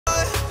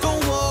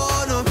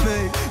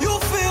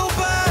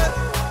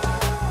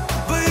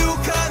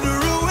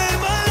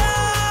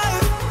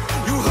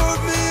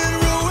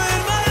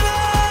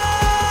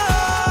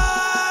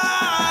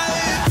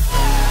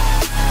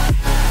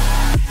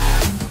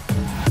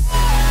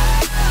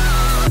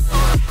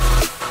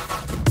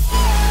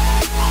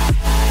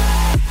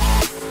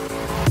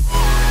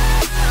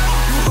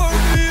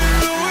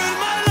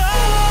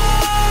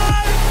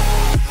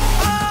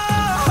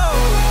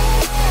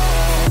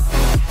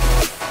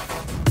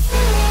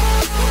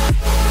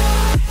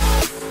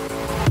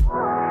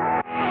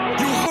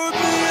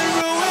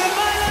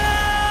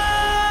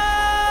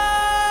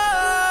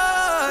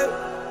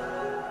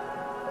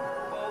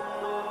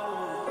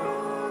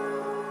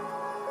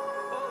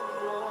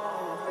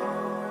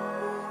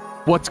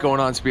What's going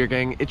on, Spear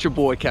Gang? It's your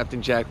boy,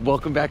 Captain Jack.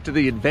 Welcome back to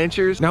the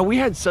adventures. Now, we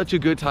had such a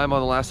good time on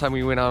the last time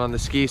we went out on the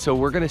ski, so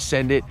we're gonna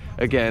send it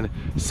again.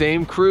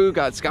 Same crew,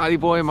 got Scotty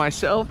Boy and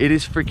myself. It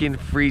is freaking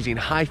freezing,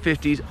 high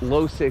 50s,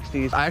 low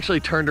 60s. I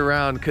actually turned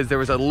around because there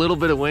was a little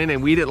bit of wind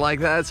and we didn't like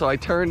that, so I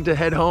turned to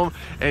head home,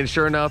 and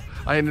sure enough,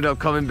 I ended up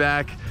coming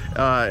back.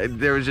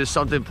 There was just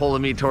something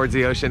pulling me towards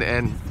the ocean,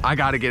 and I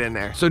gotta get in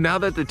there. So now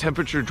that the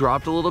temperature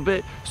dropped a little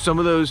bit, some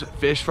of those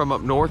fish from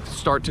up north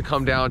start to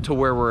come down to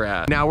where we're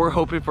at. Now we're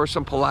hoping for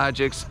some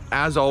pelagics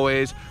as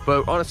always,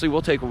 but honestly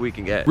we'll take what we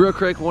can get. Real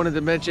quick, wanted to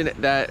mention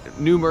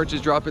that new merch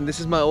is dropping. This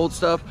is my old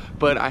stuff,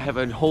 but I have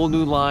a whole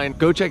new line.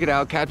 Go check it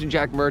out,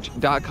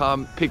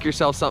 captainjackmerch.com. Pick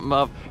yourself something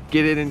up,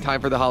 get it in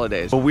time for the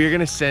holidays. But we're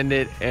gonna send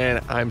it, and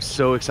I'm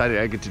so excited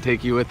I get to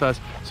take you with us.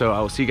 So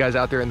I will see you guys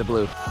out there in the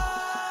blue.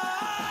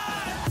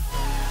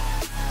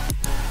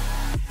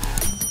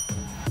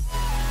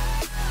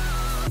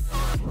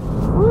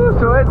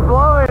 So it's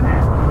blowing.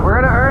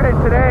 We're gonna earn it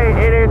today.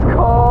 It is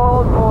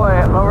cold,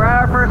 boy. But we're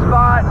at our first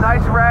spot.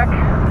 Nice wreck.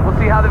 We'll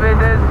see how the viz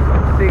is.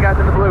 See you guys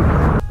in the blue.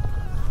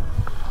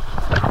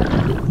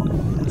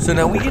 So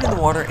now we get in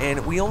the water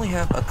and we only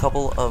have a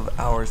couple of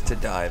hours to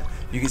dive.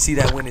 You can see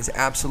that wind is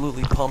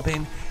absolutely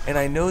pumping, and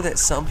I know that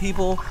some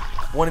people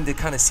wanted to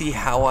kind of see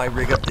how I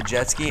rig up the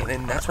jet ski,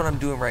 and that's what I'm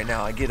doing right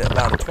now. I get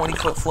about a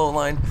 20-foot float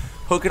line,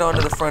 hook it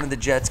onto the front of the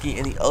jet ski,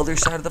 and the other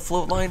side of the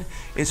float line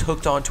is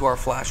hooked onto our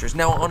flashers.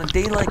 Now on a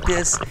day like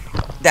this,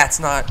 that's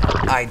not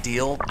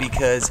ideal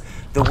because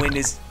the wind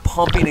is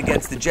pumping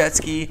against the jet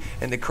ski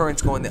and the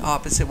current's going the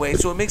opposite way,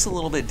 so it makes it a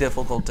little bit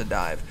difficult to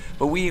dive.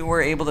 But we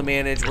were able to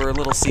manage. We're a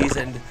little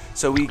seasoned,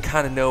 so we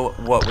kind of know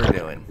what we're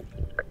doing.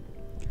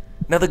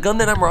 Now the gun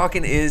that I'm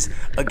rocking is,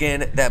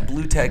 again, that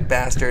BlueTech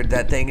bastard.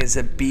 That thing is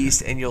a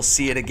beast, and you'll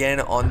see it again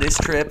on this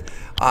trip.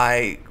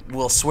 I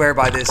will swear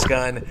by this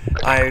gun.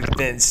 I've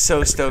been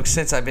so stoked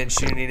since I've been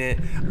shooting it.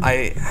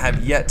 I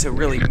have yet to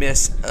really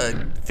miss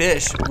a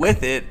fish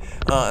with it,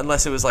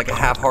 unless it was like a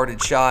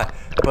half-hearted shot.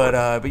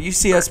 But you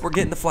see us, we're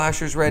getting the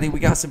flashers ready.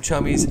 We got some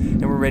chummies, and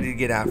we're ready to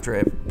get after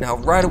it. Now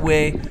right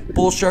away,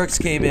 bull sharks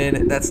came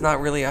in. That's not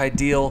really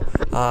ideal,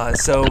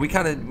 so we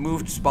kind of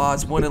moved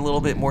spots, went a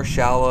little bit more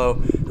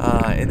shallow,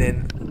 and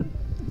then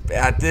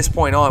at this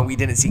point on, we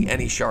didn't see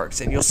any sharks.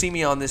 And you'll see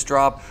me on this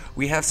drop,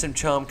 we have some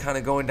chum kind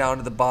of going down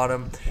to the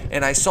bottom,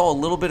 and I saw a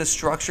little bit of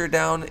structure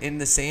down in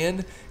the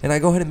sand, and I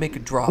go ahead and make a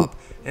drop.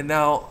 And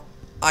now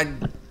I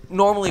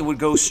normally would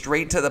go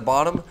straight to the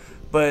bottom,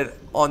 but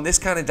on this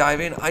kind of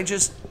diving, I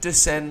just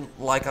descend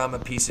like I'm a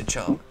piece of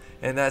chum.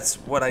 And that's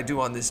what I do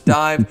on this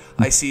dive.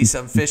 I see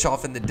some fish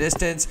off in the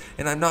distance,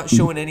 and I'm not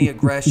showing any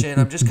aggression.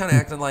 I'm just kind of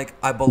acting like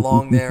I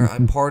belong there.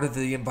 I'm part of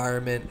the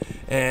environment,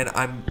 and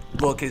I'm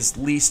look as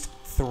least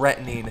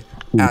threatening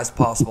as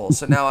possible.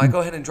 So now I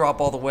go ahead and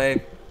drop all the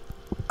way.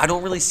 I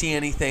don't really see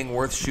anything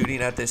worth shooting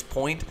at this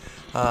point.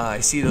 I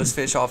see those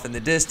fish off in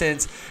the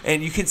distance,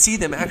 and you can see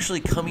them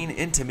actually coming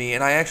into me,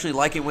 and I actually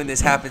like it when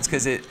this happens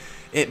because it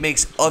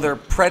makes other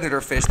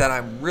predator fish that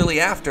I'm really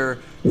after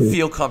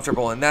feel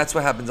comfortable, and that's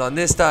what happens on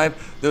this dive.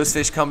 Those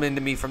fish come into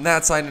me from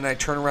that side, and I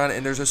turn around,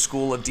 and there's a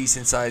school of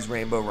decent-sized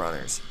rainbow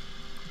runners.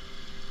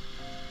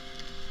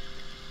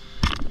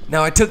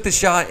 Now I took the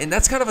shot, and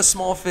that's kind of a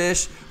small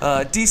fish,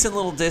 decent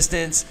little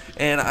distance,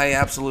 and I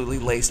absolutely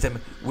laced him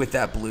with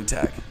that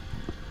BlueTech.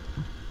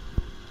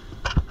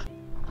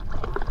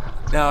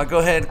 Now I go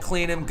ahead,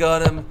 clean him,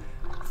 gut him,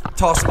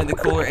 toss them in the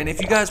cooler, and if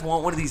you guys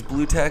want one of these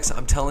BlueTechs,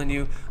 I'm telling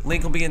you,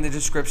 link will be in the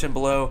description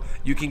below.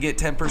 You can get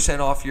 10%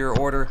 off your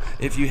order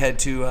if you head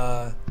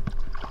to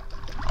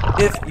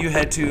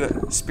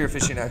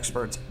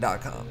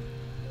spearfishingexperts.com.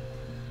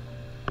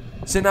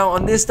 So now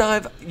on this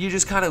dive, you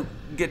just kind of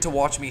get to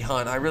watch me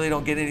hunt. I really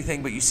don't get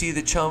anything, but you see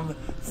the chum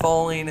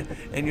falling,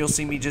 and you'll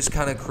see me just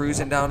kind of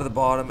cruising down to the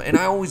bottom. And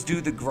I always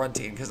do the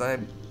grunting because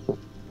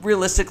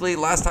realistically,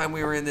 last time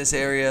we were in this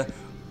area,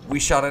 we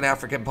shot an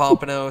African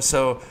pompano,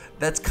 so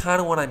that's kind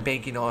of what I'm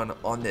banking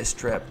on this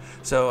trip.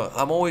 So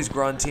I'm always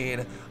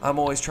grunting. I'm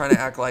always trying to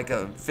act like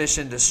a fish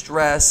in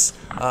distress,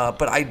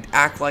 but I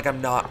act like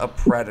I'm not a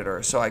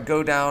predator. So I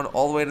go down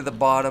all the way to the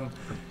bottom,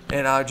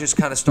 and I just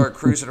kind of start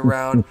cruising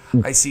around.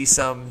 I see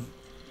some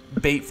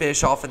bait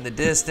fish off in the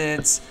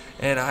distance,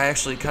 and I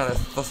actually kind of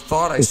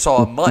thought I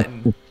saw a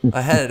mutton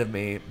ahead of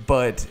me,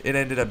 but it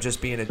ended up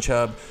just being a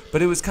chub.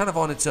 But it was kind of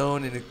on its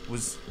own, and it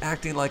was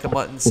acting like a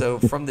mutton, so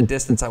from the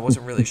distance I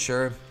wasn't really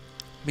sure.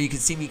 But you can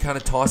see me kind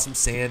of toss some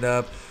sand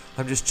up.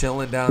 I'm just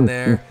chilling down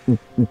there,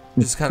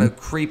 just kind of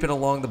creeping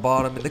along the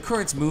bottom, and the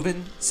current's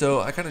moving,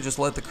 so I kind of just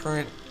let the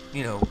current,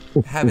 you know,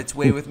 have its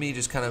way with me,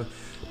 just kind of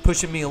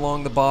pushing me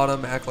along the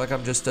bottom, act like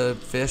I'm just a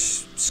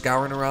fish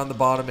scouring around the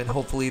bottom, and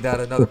hopefully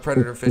that another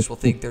predator fish will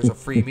think there's a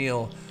free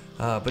meal.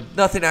 But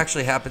nothing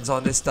actually happens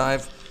on this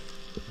dive.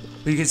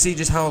 But you can see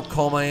just how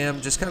calm I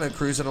am, just kind of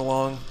cruising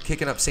along,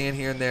 kicking up sand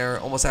here and there,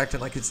 almost acting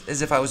like it's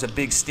as if I was a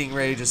big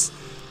stingray just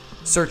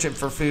searching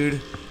for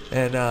food.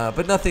 And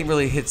but nothing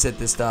really hits at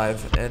this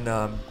dive. And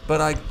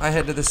but I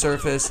head to the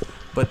surface,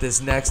 but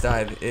this next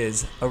dive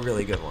is a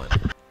really good one.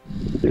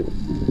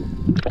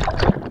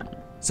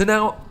 So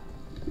now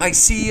I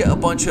see a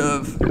bunch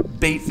of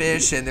bait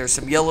fish and there's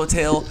some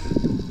yellowtail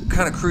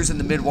kind of cruising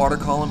the mid-water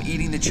column,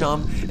 eating the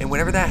chum, and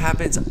whenever that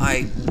happens,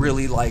 I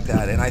really like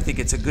that, and I think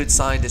it's a good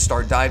sign to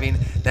start diving.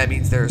 That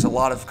means there's a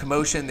lot of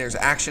commotion, there's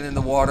action in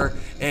the water,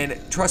 and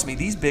trust me,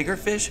 these bigger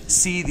fish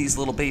see these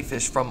little bait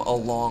fish from a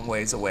long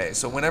ways away.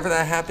 So whenever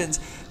that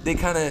happens, they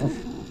kind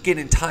of get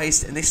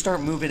enticed and they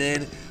start moving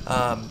in,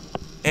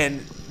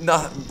 and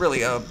not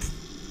really a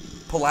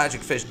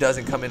pelagic fish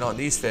doesn't come in on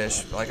these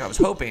fish like I was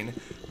hoping,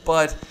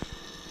 but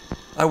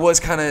I was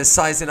kind of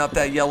sizing up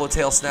that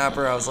yellowtail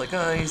snapper. I was like,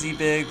 oh, is he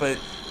big? But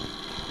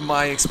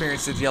my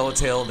experience with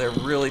yellowtail, they're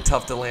really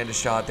tough to land a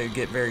shot. They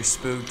get very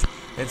spooked.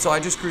 And so I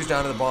just cruised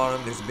down to the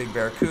bottom. There's a big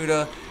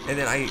barracuda. And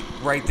then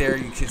right there,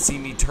 you can see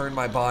me turn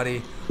my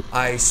body.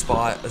 I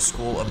spot a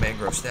school of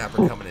mangrove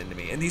snapper coming into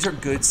me. And these are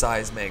good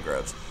sized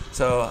mangroves.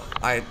 So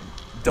I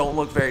don't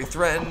look very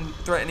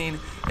threatening.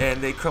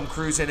 And they come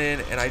cruising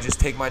in. And I just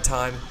take my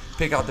time,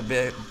 pick out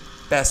the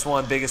best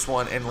one, biggest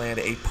one, and land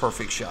a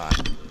perfect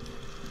shot.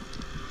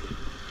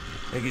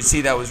 You can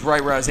see that was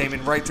right where I was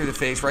aiming, right through the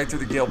face, right through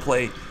the gill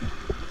plate.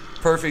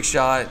 Perfect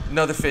shot,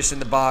 another fish in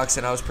the box,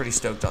 and I was pretty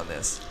stoked on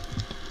this.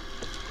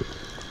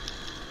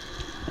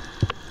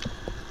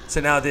 So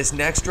now this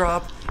next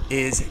drop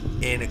is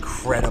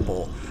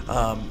incredible.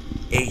 A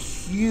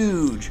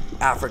huge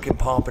African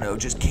pompano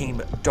just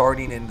came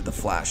darting into the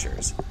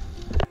flashers.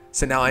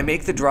 So now I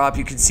make the drop.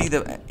 You can see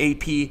the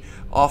AP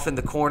off in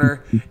the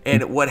corner.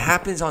 And what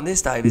happens on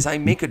this dive is I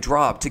make a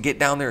drop to get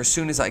down there as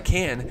soon as I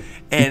can.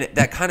 And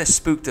that kind of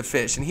spooked the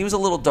fish. And he was a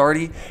little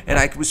darty. And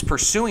I was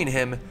pursuing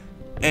him.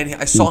 And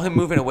I saw him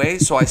moving away.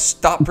 So I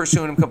stopped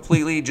pursuing him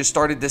completely. Just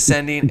started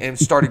descending and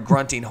started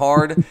grunting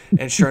hard.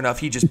 And sure enough,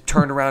 he just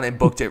turned around and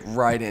booked it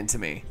right into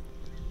me.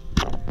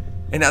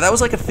 And now that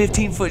was like a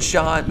 15-foot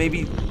shot,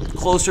 maybe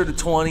closer to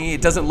 20.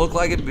 It doesn't look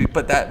like it,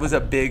 but that was a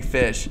big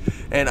fish.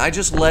 And I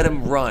just let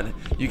him run.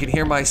 You can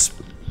hear my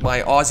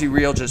Aussie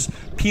reel just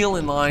peel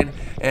in line,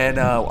 and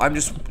I'm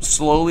just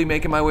slowly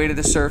making my way to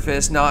the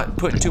surface, not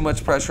putting too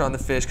much pressure on the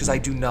fish because I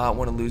do not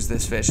want to lose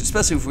this fish,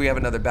 especially if we have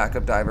another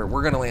backup diver.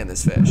 We're going to land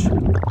this fish.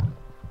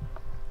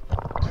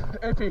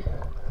 Empty.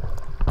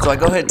 So I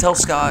go ahead and tell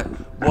Scott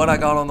what I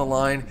got on the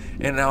line,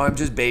 and now I'm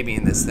just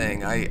babying this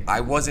thing.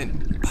 I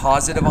wasn't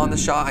positive on the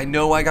shot. I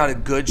know I got a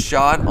good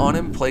shot on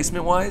him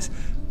placement-wise,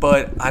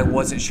 but I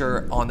wasn't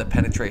sure on the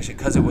penetration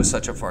because it was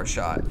such a far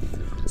shot.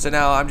 So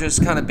now I'm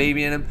just kind of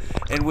babying him,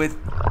 and with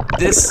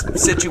this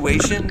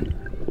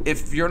situation,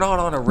 if you're not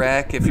on a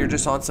wreck, if you're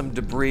just on some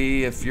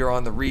debris, if you're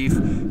on the reef,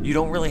 you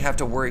don't really have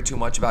to worry too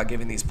much about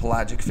giving these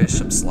pelagic fish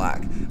some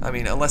slack. I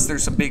mean, unless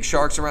there's some big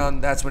sharks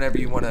around, that's whenever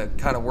you want to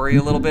kind of worry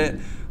a little bit.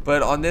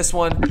 But on this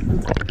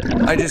one,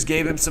 I just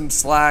gave him some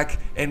slack,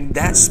 and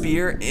that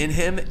spear in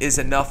him is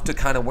enough to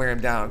kind of wear him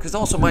down. Because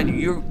also, mind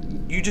you,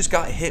 you just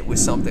got hit with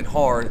something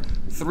hard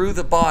through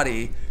the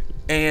body,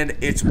 and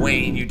it's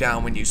weighing you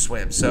down when you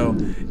swim. So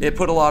it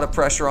put a lot of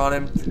pressure on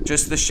him,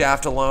 just the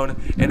shaft alone,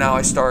 and now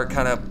I start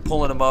kind of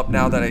pulling him up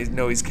now that I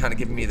know he's kind of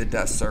giving me the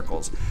death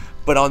circles.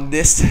 But on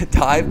this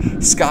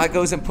dive, Scott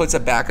goes and puts a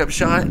backup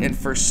shot, and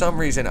for some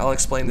reason, I'll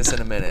explain this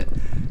in a minute,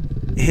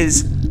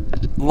 his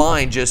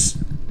line just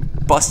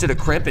busted a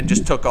crimp and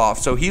just took off.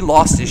 So he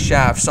lost his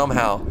shaft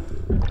somehow.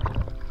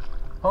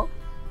 Huh?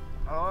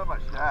 I don't have my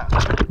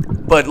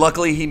shaft. But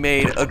luckily he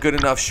made a good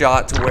enough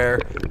shot to where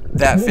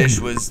that fish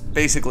was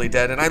basically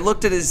dead. And I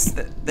looked at his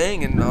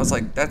thing and I was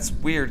like, that's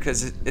weird,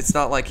 because it's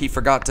not like he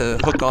forgot to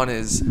hook on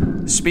his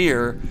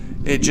spear.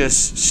 It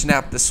just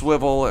snapped the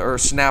swivel or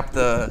snapped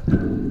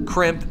the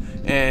crimp,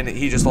 and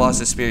he just lost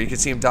his spear. You can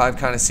see him dive,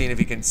 kind of seeing if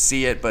he can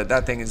see it, but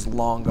that thing is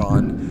long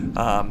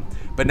gone.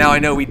 But now I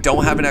know we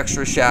don't have an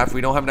extra shaft,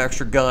 we don't have an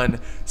extra gun,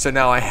 so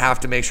now I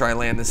have to make sure I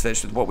land this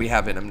fish with what we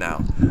have in him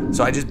now.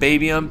 So I just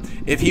baby him.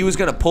 If he was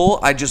gonna pull,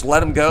 I just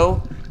let him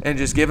go and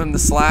just give him the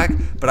slack,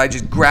 but I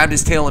just grabbed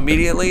his tail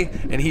immediately,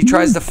 and he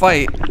tries to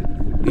fight.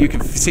 You can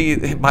see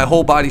my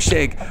whole body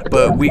shake,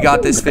 but we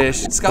got this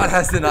fish. Scott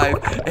has the knife,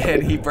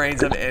 and he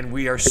brains him, and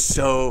we are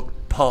so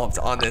pumped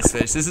on this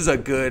fish. This is a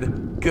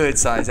good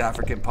size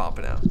African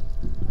pompano.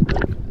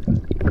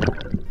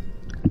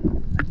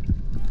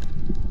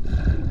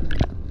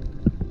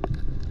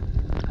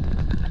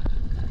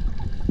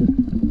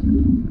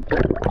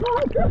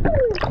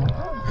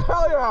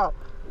 Hell yeah!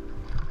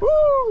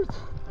 Woo!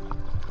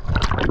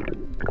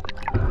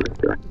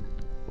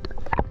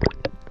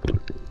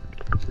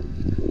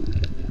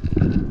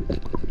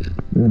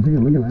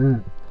 Look at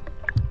that.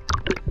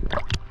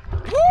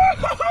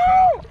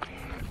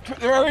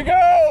 There we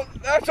go!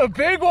 That's a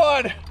big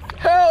one!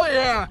 Hell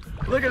yeah!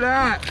 Look at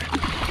that!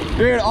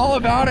 Dude, all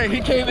about it.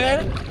 He came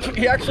in,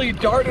 he actually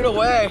darted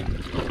away.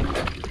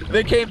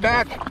 They came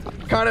back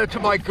kind of to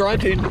my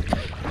grunting.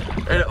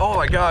 And oh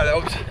my god,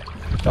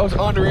 that was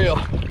unreal.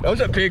 That was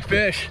a big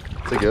fish.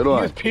 It's a good one.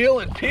 He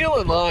was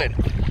peeling line.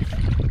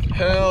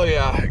 Hell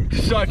yeah,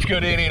 such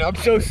good eating. I'm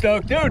so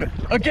stoked. Dude,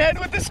 again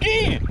with the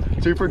ski.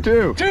 2 for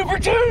 2. 2 for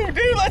 2,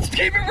 dude, let's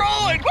keep it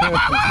rolling.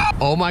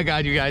 Oh my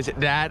god, you guys,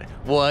 that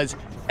was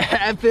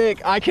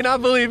epic. I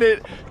cannot believe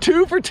it.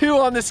 2 for 2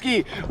 on the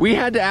ski. We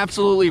had to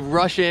absolutely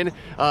rush in.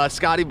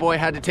 Scotty boy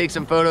had to take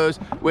some photos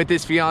with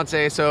his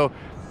fiance, so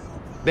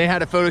they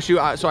had a photo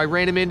shoot. So I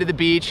ran him into the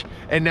beach,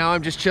 and now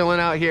I'm just chilling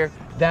out here.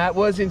 That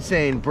was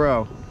insane,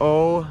 bro.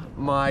 Oh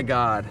my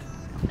God.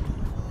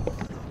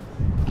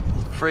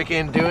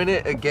 Freaking doing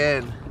it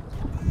again.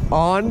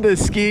 On the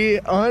ski,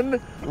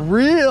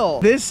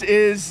 unreal. This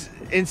is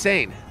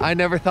insane. I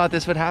never thought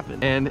this would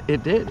happen, and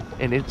it did,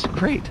 and it's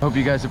great. Hope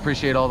you guys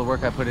appreciate all the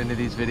work I put into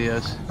these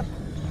videos,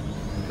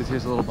 because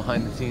here's a little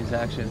behind the scenes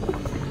action.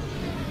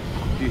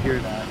 If you hear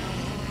that,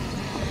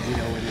 you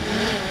know what it is.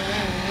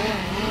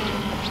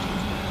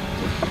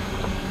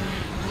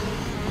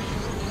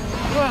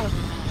 Well,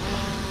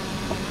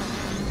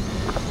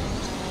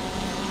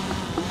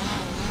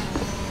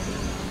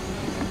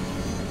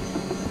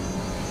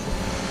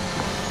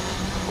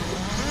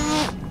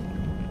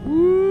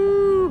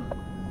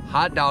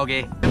 hot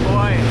doggy.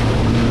 Boy,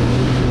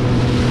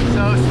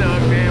 so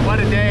stoked, man. What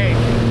a day.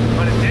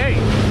 What a day.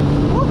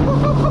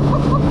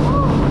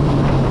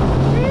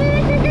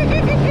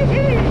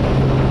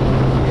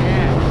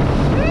 Yeah.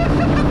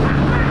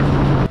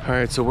 All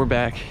right, so we're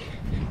back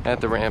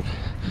at the ramp.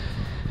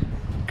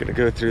 Gonna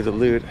go through the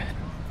loot.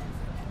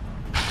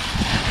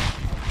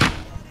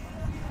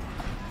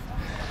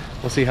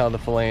 We'll see how the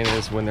filleting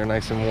is when they're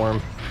nice and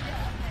warm.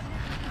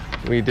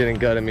 We didn't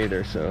gut him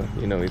either, so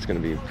you know he's gonna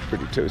be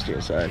pretty toasty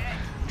inside.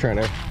 I'm trying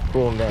to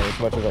cool him down as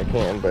much as I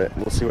can, but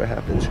we'll see what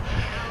happens.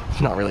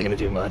 It's not really gonna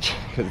do much,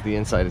 because the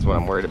inside is what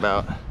I'm worried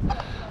about. I'm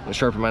gonna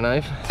sharpen my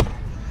knife,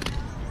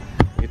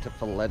 get to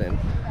filleting.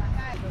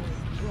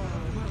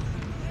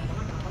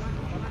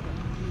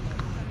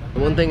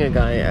 One thing, a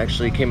guy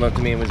actually came up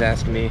to me and was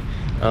asking me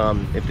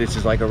if this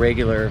is like a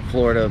regular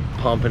Florida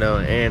pompano,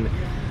 and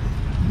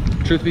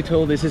truth be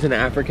told, this is an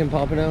African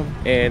pompano,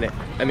 and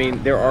I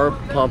mean, there are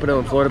pompano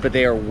in Florida, but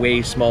they are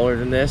way smaller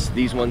than this.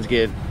 These ones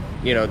get,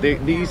 you know, they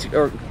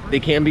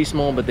can be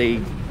small, but they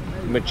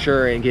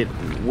mature and get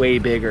way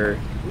bigger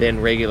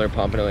than regular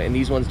pompano. And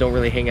these ones don't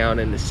really hang out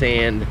in the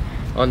sand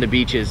on the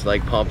beaches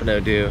like pompano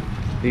do.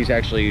 These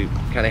actually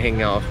kind of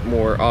hang off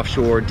more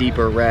offshore,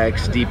 deeper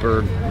wrecks,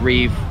 deeper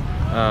reef.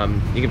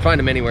 You can find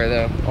them anywhere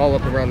though, all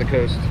up around the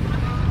coast.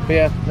 But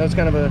yeah, that was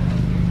kind of a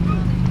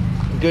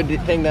good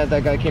thing that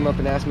that guy came up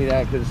and asked me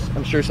that, because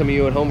I'm sure some of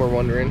you at home are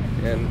wondering,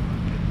 and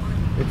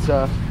it's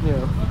you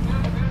know,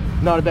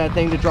 not a bad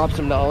thing to drop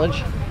some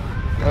knowledge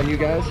on you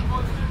guys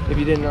if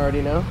you didn't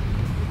already know.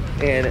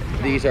 And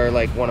these are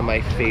like one of my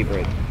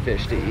favorite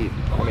fish to eat.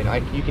 I mean,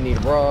 you can eat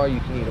them raw,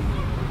 you can eat them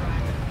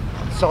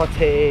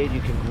sauteed,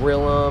 you can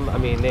grill them. I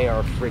mean, they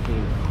are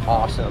freaking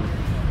awesome.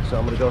 So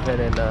I'm gonna go ahead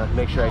and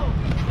make sure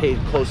I pay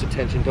close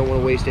attention, don't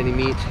want to waste any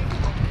meat,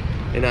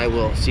 and I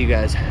will see you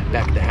guys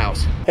back at the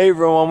house. Hey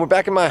everyone, we're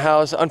back at my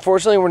house.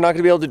 Unfortunately, we're not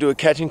gonna be able to do a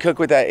catch and cook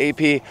with that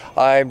AP.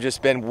 I've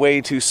just been way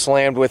too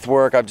slammed with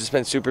work. I've just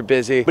been super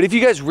busy. But if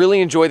you guys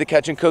really enjoy the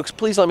catch and cooks,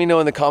 please let me know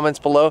in the comments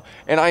below.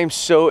 And I am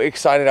so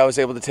excited I was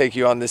able to take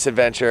you on this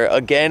adventure.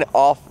 Again,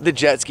 off the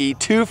jet ski,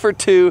 2 for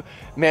 2.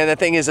 Man, that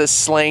thing is a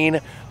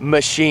slaying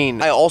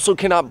machine. I also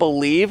cannot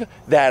believe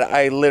that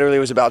I literally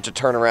was about to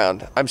turn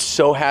around. I'm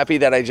so happy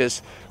that I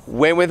just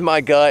went with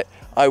my gut.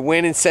 I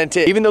went and sent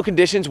it. Even though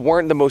conditions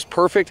weren't the most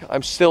perfect,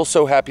 I'm still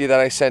so happy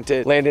that I sent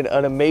it. Landed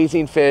an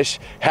amazing fish,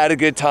 had a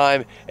good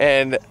time,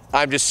 and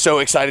I'm just so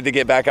excited to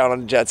get back out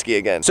on the jet ski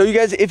again. So you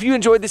guys, if you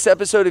enjoyed this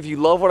episode, if you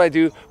love what I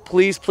do,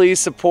 please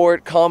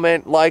support,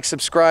 comment, like,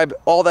 subscribe,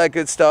 all that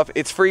good stuff.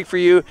 It's free for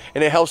you,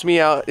 and it helps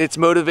me out. It's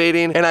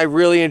motivating, and I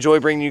really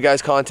enjoy bringing you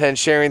guys content,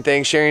 sharing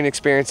things, sharing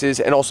experiences,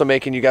 and also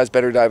making you guys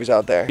better divers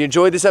out there. If you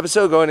enjoyed this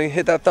episode, go ahead and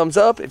hit that thumbs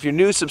up. If you're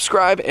new,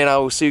 subscribe, and I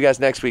will see you guys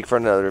next week for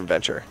another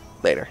adventure.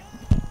 Later.